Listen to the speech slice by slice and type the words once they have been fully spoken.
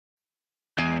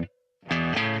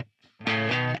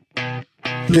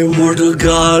The word of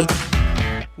God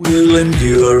will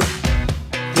endure.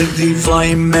 The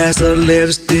divine master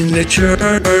lives in the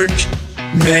church.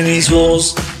 Many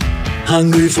souls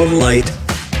hungry for light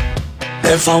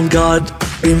have found God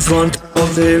in front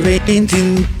of their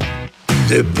painting.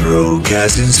 The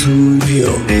broadcasting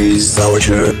studio is our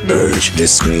church. The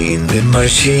screen, the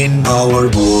machine, our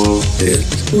pulpit.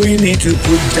 We need to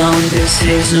put down the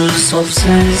scissors of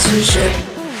censorship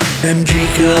and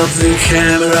pick up the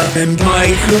camera and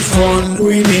microphone.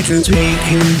 We need to speak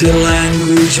in the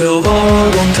language of our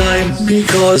own time,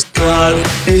 because God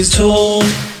is told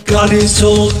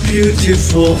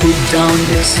beautiful. Put down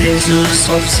the scissors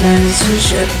of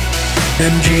censorship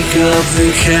and pick up the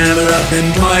camera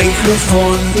and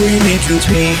microphone. We need to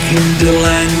speak in the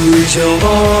language of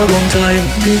our own time,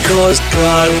 because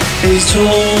God is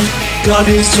told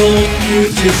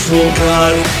beautiful.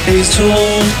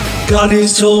 God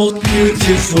is told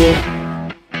beautiful.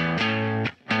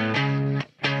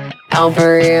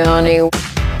 Alberione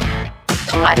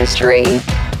taught history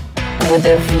with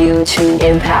a view to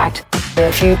impact the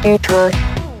future.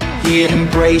 He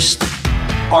embraced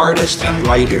artists and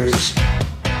writers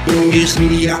who use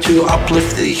media to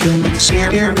uplift the human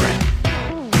spirit.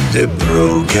 The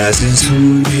broadcasting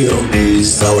studio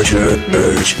is our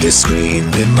church. The screen,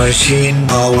 the machine,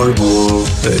 our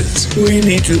pulpit. We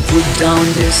need to put down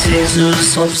the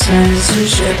scissors of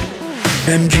censorship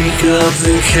and pick up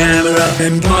the camera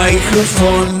and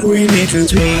microphone. We need to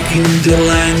speak in the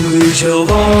language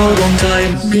of our own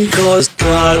time, because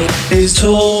God is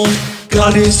told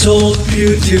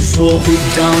beautiful. Put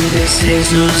down the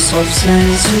scissors of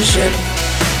censorship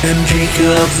and pick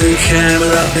up the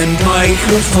camera and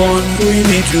microphone. We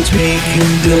need to speak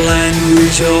in the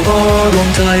language of our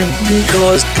own time,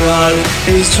 because God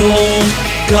is told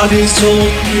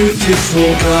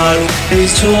beautiful.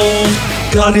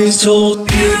 God is told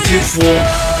beautiful.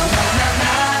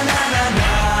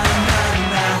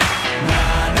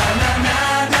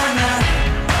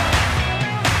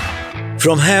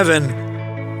 From heaven,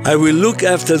 I will look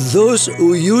after those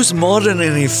who use modern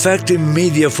and effective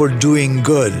media for doing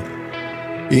good,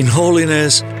 in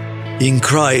holiness, in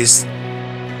Christ,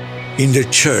 in the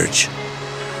church.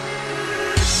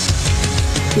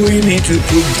 We need to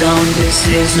put down the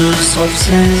scissors of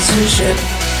censorship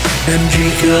and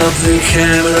pick up the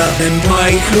camera and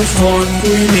microphone.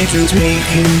 We need to speak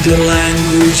in the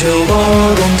language of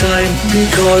our own time,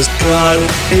 because God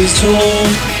is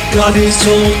told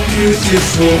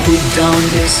beautiful. Put down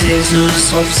the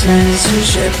scissors of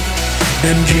censorship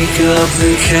and pick up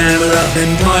the camera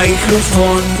and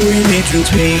microphone. We need to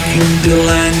speak in the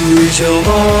language of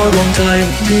our own time,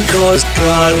 because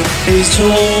God is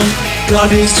told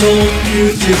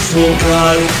beautiful.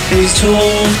 God is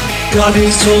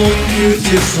told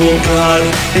beautiful.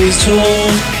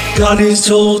 God is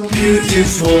told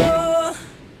beautiful.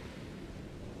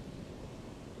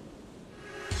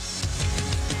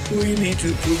 We need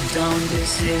to put down the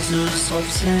scissors of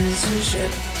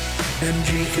censorship and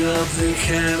pick up the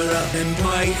camera and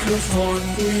microphone.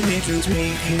 We need to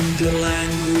speak in the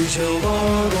language of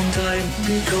our own time,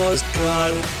 because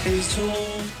God is told